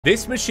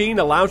This machine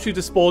allows you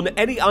to spawn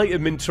any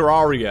item in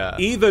Terraria,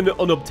 even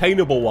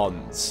unobtainable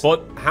ones.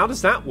 But how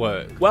does that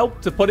work? Well,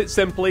 to put it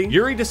simply,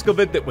 Yuri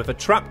discovered that with a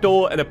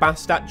trapdoor and a bath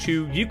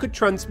statue, you could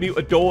transmute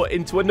a door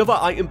into another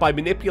item by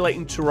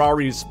manipulating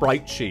Terraria's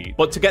sprite sheet.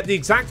 But to get the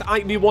exact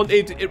item you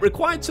wanted, it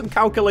required some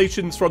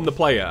calculations from the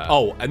player.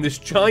 Oh, and this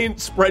giant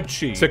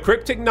spreadsheet. So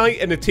Cryptic Knight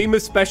and a team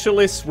of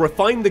specialists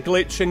refined the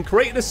glitch and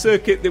created a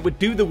circuit that would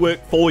do the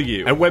work for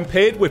you. And when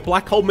paired with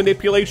black hole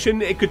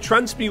manipulation, it could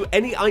transmute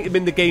any item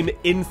in the game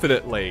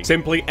infinitely.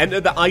 Simply enter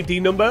the ID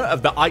number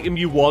of the item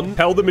you want,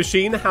 tell the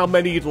machine how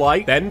many you'd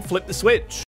like, then flip the switch.